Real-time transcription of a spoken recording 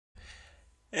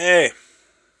Hey,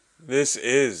 this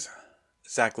is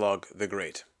Zacklog the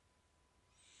Great.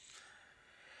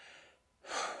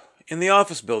 In the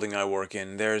office building I work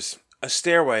in, there's a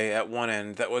stairway at one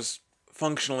end that was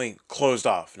functionally closed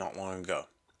off not long ago.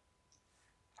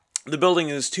 The building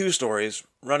is 2 stories,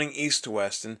 running east to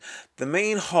west, and the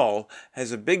main hall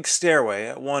has a big stairway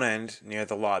at one end near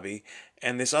the lobby,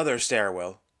 and this other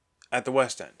stairwell at the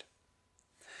west end.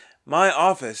 My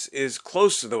office is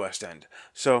close to the west end,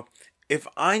 so if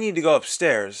I need to go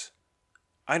upstairs,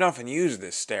 I'd often use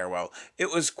this stairwell. It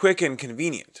was quick and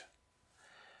convenient.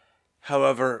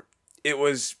 However, it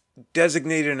was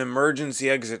designated an emergency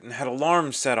exit and had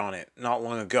alarms set on it not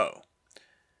long ago.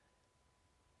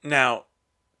 Now,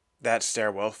 that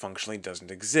stairwell functionally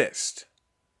doesn't exist.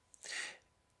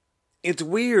 It's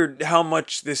weird how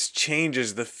much this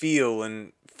changes the feel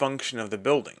and function of the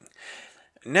building.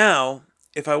 Now,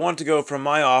 if I want to go from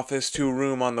my office to a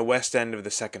room on the west end of the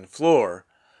 2nd floor,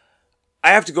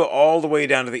 I have to go all the way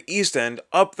down to the east end,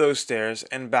 up those stairs,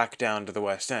 and back down to the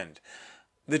west end.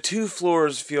 The 2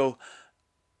 floors feel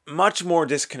much more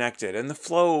disconnected, and the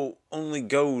flow only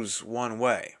goes one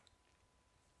way.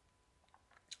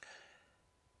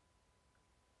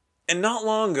 And not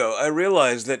long ago, I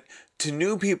realized that to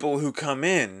new people who come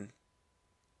in,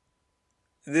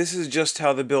 this is just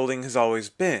how the building has always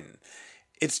been.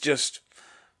 It's just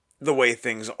the way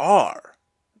things are.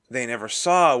 They never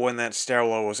saw when that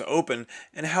stairwell was open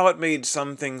and how it made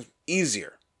some things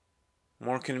easier,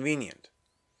 more convenient.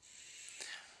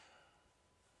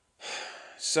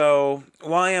 So,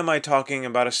 why am I talking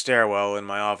about a stairwell in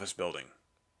my office building?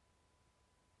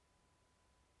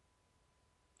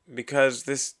 Because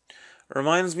this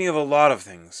reminds me of a lot of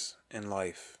things in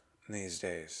life these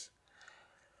days.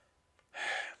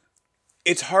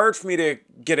 It's hard for me to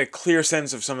get a clear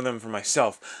sense of some of them for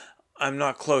myself. I'm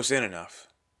not close in enough.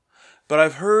 But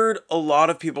I've heard a lot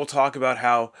of people talk about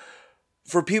how,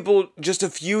 for people just a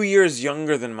few years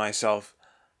younger than myself,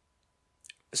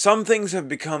 some things have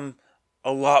become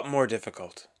a lot more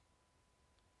difficult.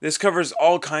 This covers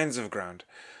all kinds of ground.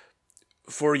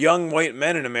 For young white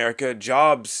men in America,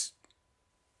 jobs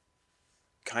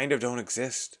kind of don't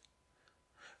exist.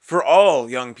 For all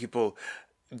young people,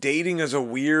 dating is a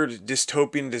weird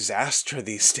dystopian disaster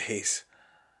these days.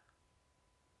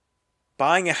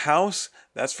 Buying a house,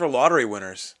 that's for lottery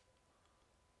winners.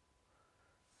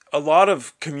 A lot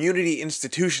of community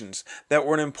institutions that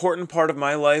were an important part of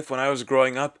my life when I was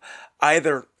growing up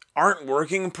either aren't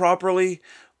working properly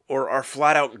or are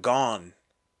flat out gone.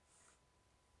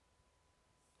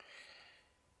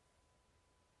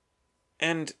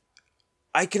 And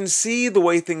I can see the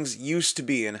way things used to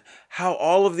be and how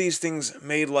all of these things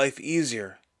made life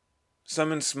easier.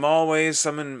 Some in small ways,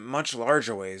 some in much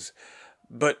larger ways.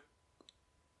 But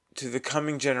to the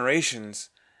coming generations,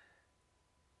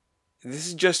 this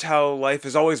is just how life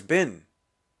has always been.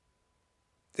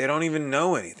 They don't even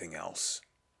know anything else.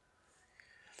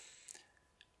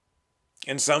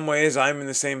 In some ways, I'm in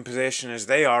the same position as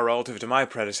they are relative to my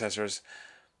predecessors.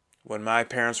 When my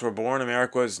parents were born,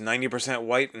 America was 90%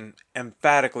 white and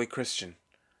emphatically Christian.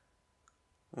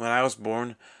 When I was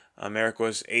born, America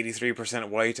was 83%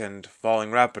 white and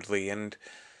falling rapidly, and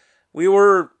we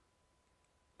were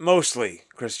mostly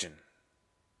Christian.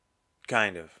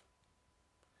 Kind of.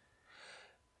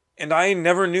 And I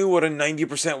never knew what a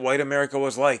 90% white America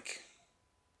was like.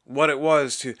 What it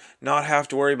was to not have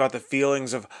to worry about the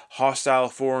feelings of hostile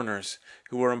foreigners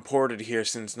who were imported here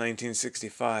since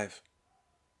 1965.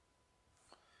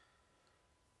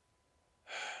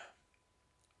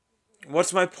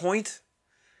 What's my point?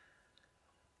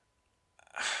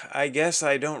 I guess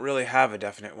I don't really have a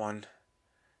definite one.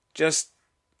 Just,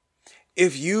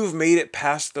 if you've made it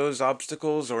past those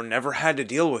obstacles or never had to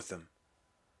deal with them,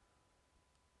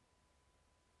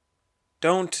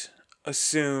 don't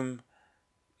assume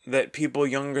that people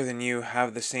younger than you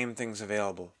have the same things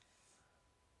available.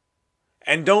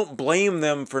 And don't blame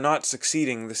them for not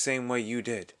succeeding the same way you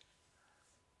did.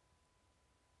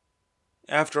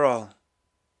 After all,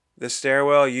 the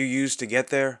stairwell you used to get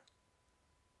there,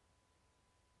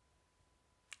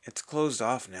 it's closed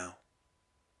off now.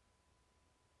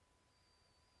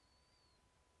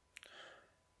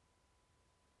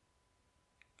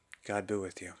 God be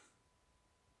with you.